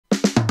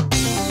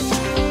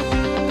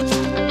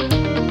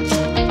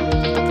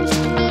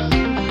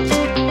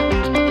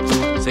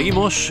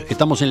Seguimos,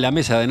 estamos en la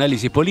mesa de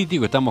análisis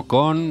político, estamos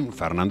con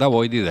Fernanda,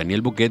 Boidi,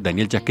 Daniel Buquet,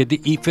 Daniel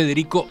Chasquetti y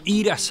Federico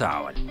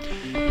Irazábal.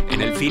 En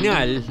el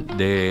final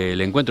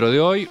del encuentro de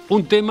hoy,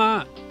 un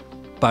tema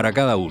para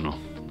cada uno.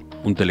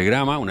 Un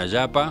telegrama, una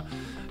yapa.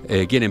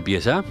 ¿Quién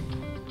empieza?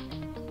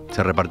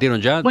 ¿Se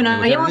repartieron ya? Bueno,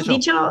 habíamos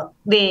dicho,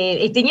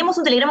 teníamos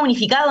un telegrama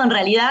unificado en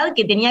realidad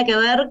que tenía que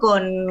ver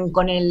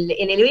con el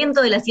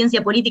evento de la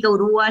ciencia política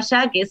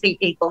uruguaya, que es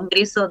el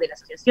Congreso de la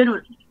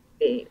Asociación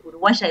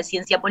Uruguaya de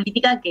Ciencia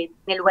Política, que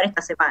tiene lugar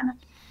esta semana.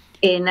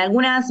 En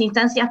algunas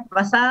instancias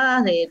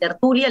pasadas de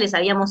tertulia les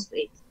habíamos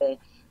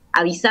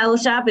avisado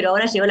ya, pero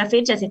ahora llegó la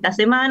fecha, es esta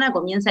semana,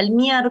 comienza el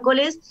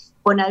miércoles,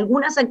 con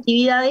algunas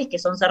actividades que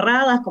son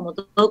cerradas, como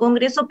todo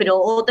congreso,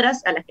 pero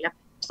otras a las que las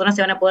personas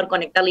se van a poder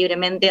conectar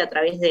libremente a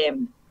través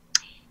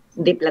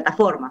de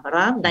plataformas,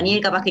 ¿verdad?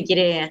 Daniel capaz que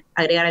quiere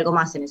agregar algo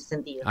más en ese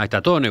sentido.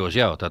 Está todo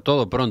negociado, está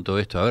todo pronto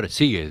esto. A ver,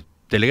 sigue.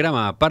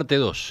 Telegrama parte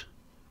 2.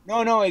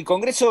 No, el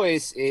Congreso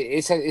es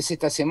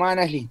esta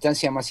semana, es la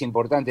instancia más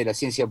importante de la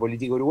ciencia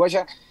política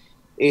uruguaya.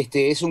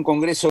 Es un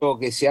congreso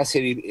que se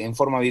hace en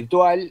forma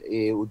virtual,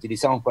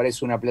 utilizamos para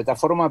eso una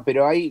plataforma,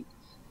 pero hay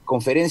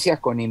conferencias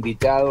con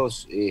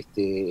invitados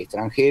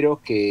extranjeros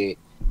que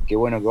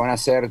van a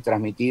ser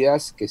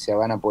transmitidas, que se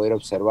van a poder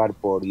observar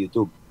por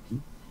YouTube.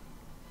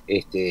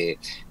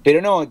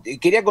 Pero no,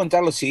 quería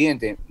contar lo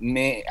siguiente,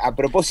 a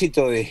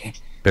propósito de...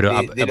 Pero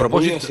de los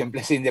ruidos en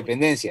Plaza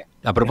Independencia.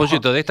 A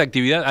propósito de esta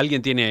actividad,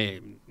 ¿alguien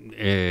tiene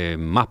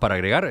más para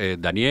agregar?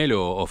 ¿Daniel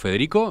o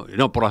Federico?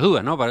 No, por las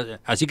dudas, ¿no?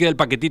 Así queda el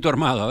paquetito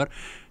armado, a ver.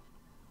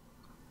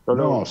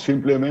 No,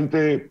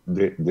 simplemente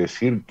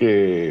decir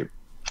que,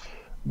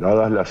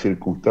 dadas las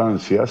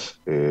circunstancias,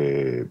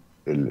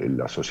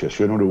 la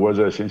Asociación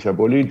Uruguaya de Ciencia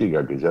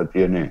Política, que ya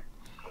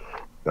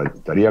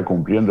estaría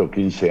cumpliendo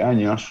 15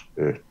 años,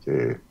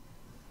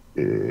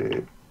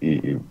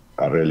 y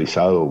ha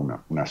realizado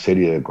una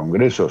serie de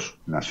congresos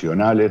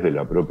nacionales de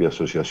la propia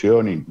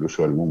asociación,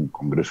 incluso algún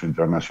congreso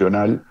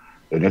internacional.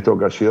 En esta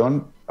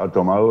ocasión ha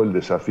tomado el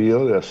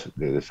desafío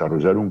de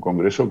desarrollar un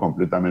congreso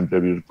completamente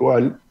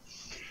virtual.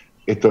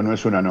 Esto no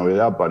es una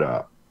novedad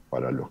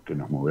para los que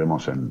nos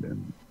movemos en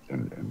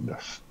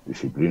las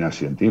disciplinas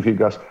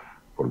científicas,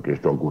 porque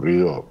esto ha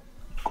ocurrido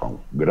con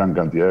gran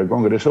cantidad de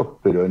congresos,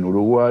 pero en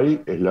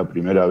Uruguay es la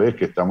primera vez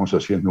que estamos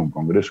haciendo un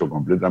congreso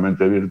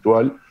completamente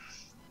virtual.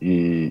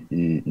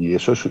 Y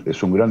eso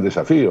es un gran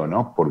desafío,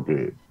 ¿no?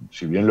 Porque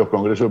si bien los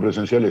congresos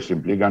presenciales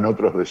implican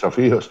otros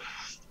desafíos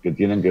que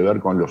tienen que ver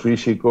con lo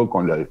físico,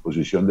 con la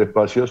disposición de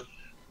espacios,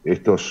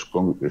 estos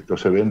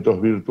eventos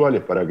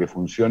virtuales, para que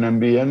funcionen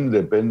bien,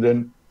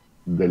 dependen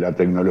de la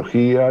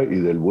tecnología y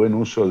del buen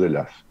uso de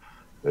las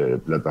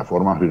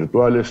plataformas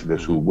virtuales, de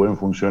su buen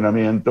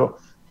funcionamiento,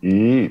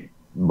 y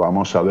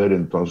vamos a ver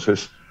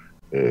entonces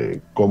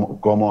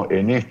cómo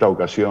en esta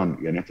ocasión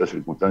y en estas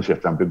circunstancias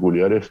tan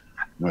peculiares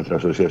nuestra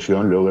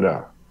asociación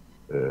logra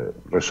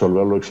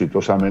resolverlo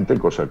exitosamente,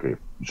 cosa que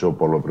yo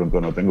por lo pronto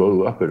no tengo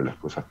dudas, pero las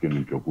cosas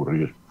tienen que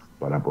ocurrir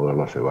para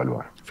poderlas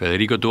evaluar.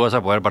 Federico, tú vas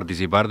a poder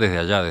participar desde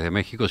allá, desde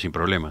México, sin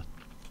problemas.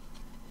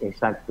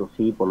 Exacto,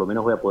 sí, por lo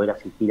menos voy a poder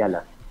asistir a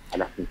las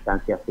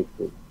instancias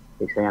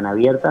que sean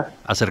abiertas.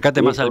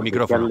 Acércate más al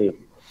micrófono.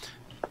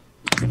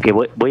 Que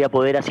voy a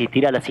poder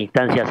asistir a las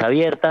instancias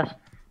abiertas,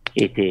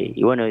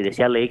 y bueno, y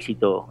desearle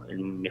éxito,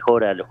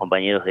 mejor a los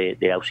compañeros de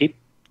la UCIP,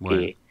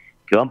 bueno,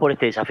 que van por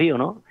este desafío,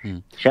 ¿no?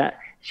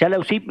 Ya la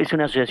UCIP es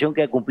una asociación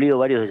que ha cumplido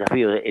varios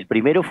desafíos. El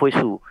primero fue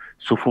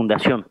su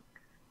fundación,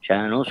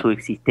 ya no su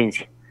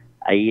existencia.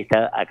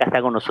 Acá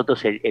está con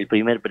nosotros el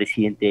primer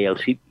presidente de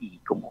UCIP y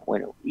como,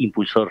 bueno,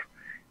 impulsor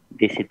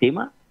de ese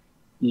tema.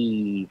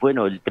 Y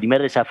bueno, el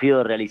primer desafío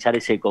de realizar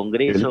ese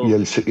congreso. ¿Y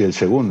el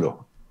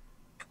segundo?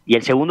 Y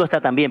el segundo está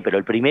también, pero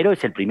el primero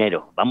es el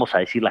primero. Vamos a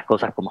decir las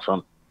cosas como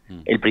son.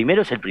 El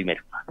primero es el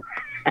primero.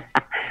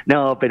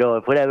 No,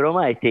 pero fuera de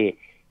broma,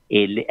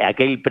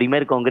 aquel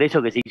primer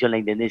congreso que se hizo en la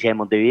Intendencia de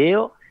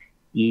Montevideo,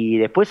 y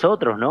después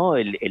otros, ¿no?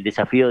 El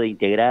desafío de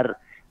integrar,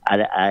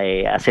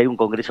 hacer un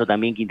congreso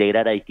también que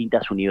integrara a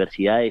distintas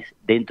universidades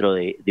dentro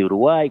de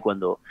Uruguay,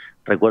 cuando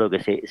recuerdo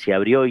que se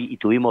abrió y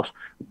tuvimos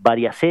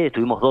varias sedes,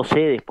 tuvimos 2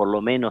 sedes por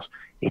lo menos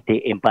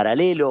en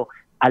paralelo,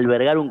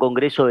 albergar un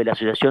congreso de la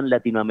Asociación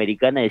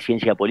Latinoamericana de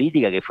Ciencia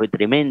Política, que fue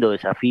tremendo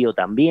desafío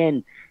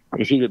también. Es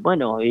decir,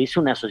 bueno, es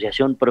una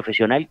asociación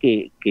profesional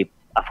que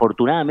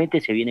afortunadamente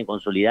se viene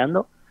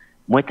consolidando,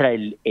 muestra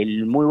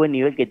el muy buen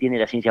nivel que tiene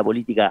la ciencia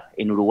política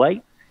en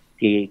Uruguay,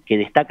 que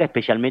destaca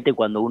especialmente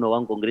cuando uno va a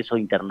un congreso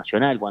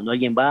internacional, cuando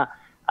alguien va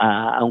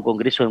a un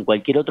congreso en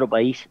cualquier otro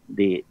país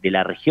de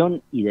la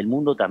región y del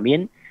mundo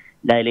también.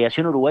 La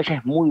delegación uruguaya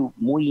es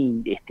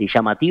muy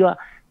llamativa,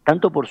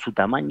 tanto por su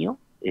tamaño,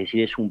 es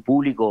decir, es un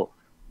público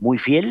muy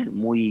fiel,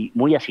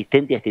 muy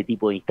asistente a este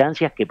tipo de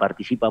instancias, que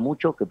participa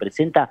mucho, que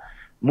presenta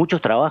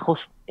muchos trabajos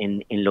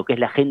en lo que es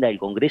la agenda del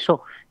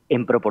Congreso,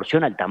 en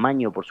proporción al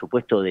tamaño, por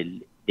supuesto,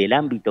 del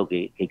ámbito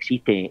que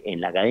existe en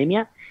la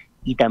academia,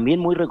 y también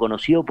muy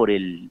reconocido por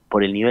el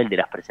nivel de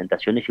las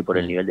presentaciones y por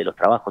el nivel de los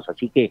trabajos.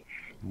 Así que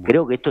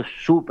creo que esto es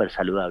súper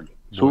saludable.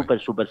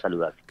 súper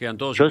saludable. Quedan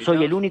todos Yo invitados.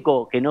 soy el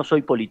único que no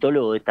soy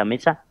politólogo de esta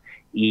mesa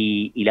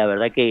y la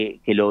verdad que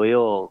lo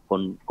veo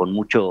con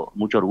mucho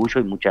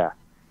orgullo y mucha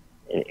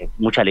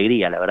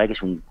alegría. La verdad que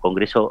es un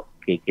congreso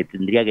que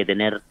tendría que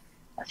tener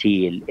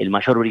así el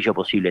mayor brillo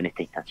posible en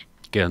esta instancia.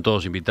 Quedan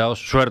todos invitados.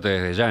 Suerte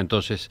desde ya,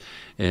 entonces.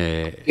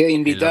 Queda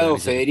invitado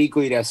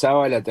Federico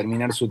Irazábal a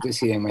terminar su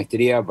tesis de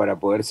maestría para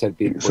poder ser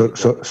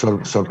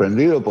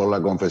sorprendido por la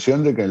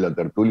confesión de que en la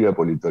tertulia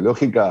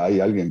politológica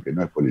hay alguien que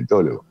no es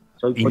politólogo.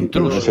 Soy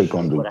Intruso. Es el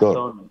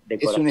conductor.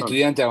 Es un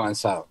estudiante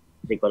avanzado.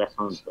 De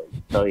corazón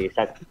soy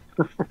exacto.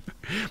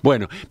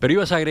 Bueno, pero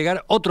ibas a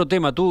agregar otro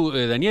tema tú,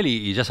 Daniel,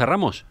 y ya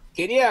cerramos.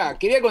 Quería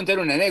contar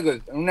una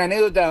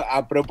anécdota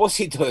a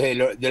propósito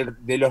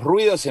de los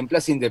ruidos en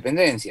Plaza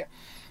Independencia.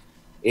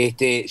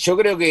 Yo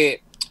creo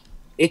que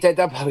esta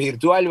etapa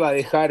virtual va a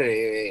dejar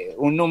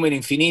un número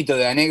infinito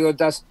de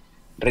anécdotas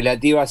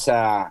relativas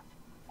al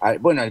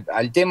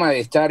tema de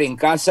estar en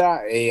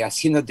casa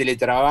haciendo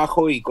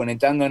teletrabajo y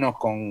conectándonos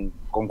con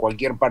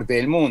cualquier parte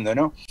del mundo,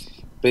 ¿no?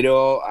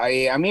 Pero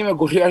a mí me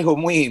ocurrió algo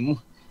muy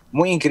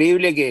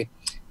increíble que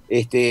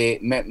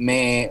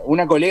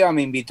una colega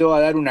me invitó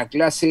a dar una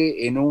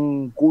clase en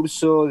un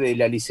curso de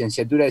la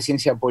licenciatura de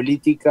Ciencia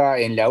Política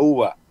en la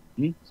UBA.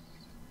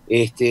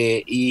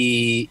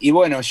 Y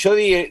bueno, yo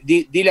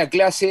di la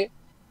clase,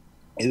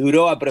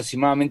 duró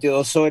aproximadamente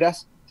 2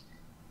 horas,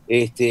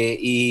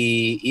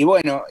 y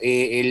bueno,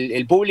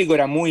 el público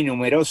era muy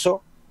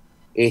numeroso,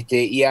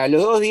 y a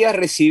los 2 días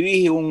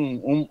recibí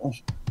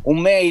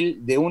un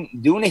mail de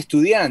un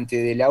estudiante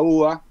de la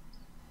UBA,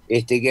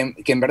 que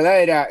en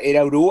verdad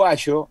era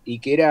uruguayo y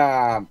que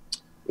era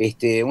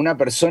una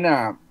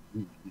persona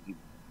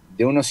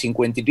de unos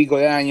 50 y pico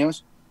de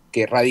años,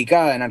 que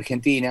radicada en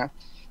Argentina,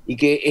 y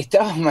que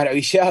estaba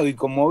maravillado y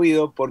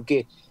conmovido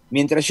porque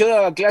mientras yo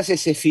daba clases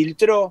se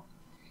filtró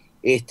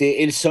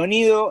el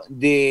sonido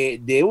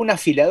de un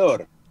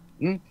afilador,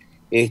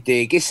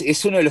 que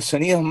es uno de los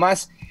sonidos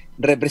más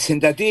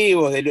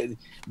representativos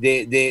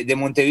de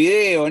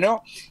Montevideo,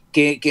 ¿no?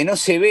 Que no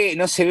se ve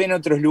en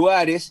otros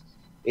lugares.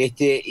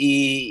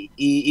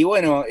 Y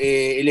bueno,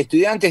 el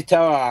estudiante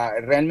estaba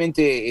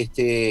realmente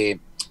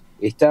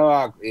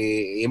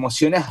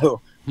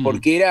emocionado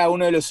porque era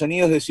uno de los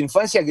sonidos de su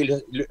infancia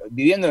que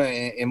viviendo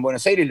en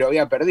Buenos Aires lo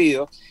había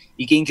perdido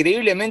y que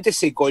increíblemente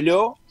se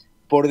coló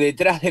por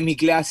detrás de mi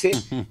clase.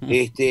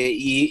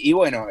 Y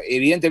bueno,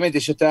 evidentemente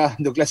yo estaba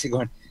dando clase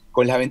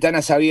con las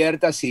ventanas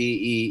abiertas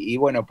y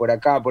bueno, por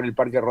acá, por el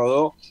Parque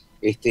Rodó,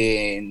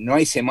 no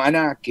hay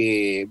semana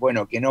que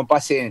no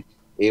pase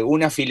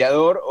un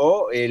afilador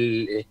o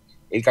el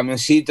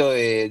camioncito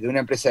de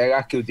una empresa de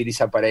gas que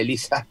utiliza para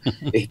Elisa,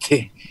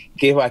 que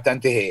es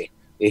bastante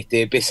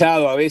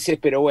pesado a veces,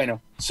 pero bueno,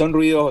 son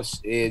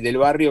ruidos del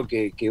barrio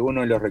que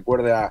uno los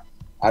recuerda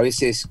a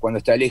veces cuando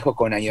está lejos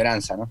con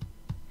añoranza, ¿no?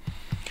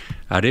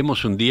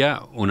 Haremos un día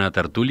una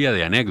tertulia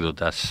de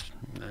anécdotas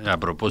a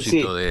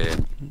propósito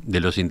de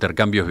los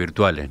intercambios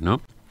virtuales,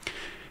 ¿no?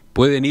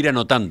 Pueden ir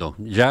anotando.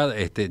 Ya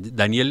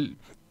Daniel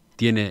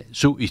tiene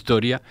su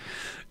historia.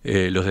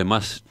 Los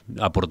demás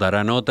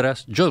aportarán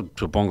otras. Yo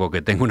supongo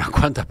que tengo unas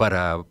cuantas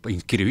para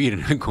inscribir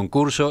en el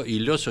concurso y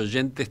los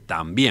oyentes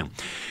también.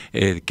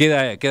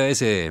 Queda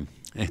ese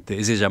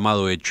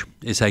llamado hecho,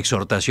 esa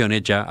exhortación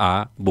hecha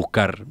a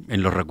buscar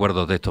en los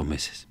recuerdos de estos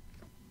meses.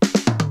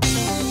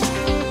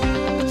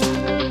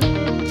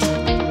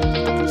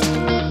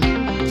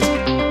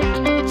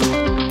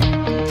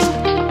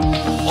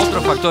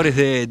 Factores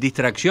de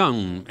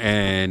distracción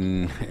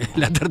en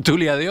la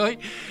tertulia de hoy,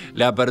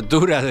 la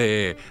apertura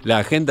de la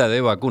agenda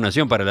de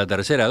vacunación para la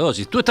 3ª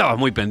dosis. Tú estabas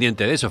muy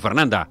pendiente de eso,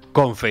 Fernanda,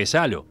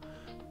 confesalo.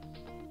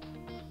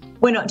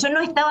 Bueno, yo no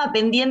estaba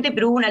pendiente,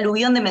 pero hubo un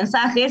aluvión de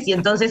mensajes y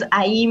entonces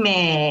ahí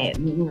me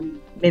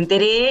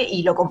enteré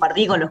y lo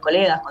compartí con los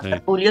colegas, con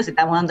Julio, se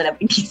estamos dando la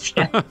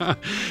primicia.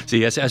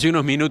 Sí, hace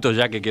unos minutos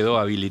ya que quedó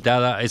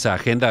habilitada esa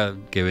agenda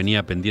que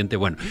venía pendiente.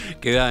 Bueno,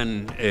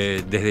 quedan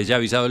desde ya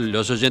avisados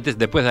los oyentes,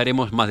 después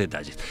daremos más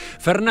detalles.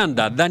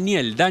 Fernanda,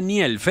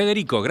 Daniel,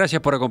 Federico,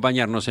 gracias por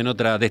acompañarnos en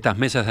otra de estas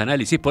mesas de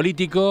análisis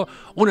político.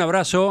 Un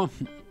abrazo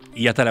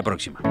y hasta la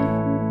próxima.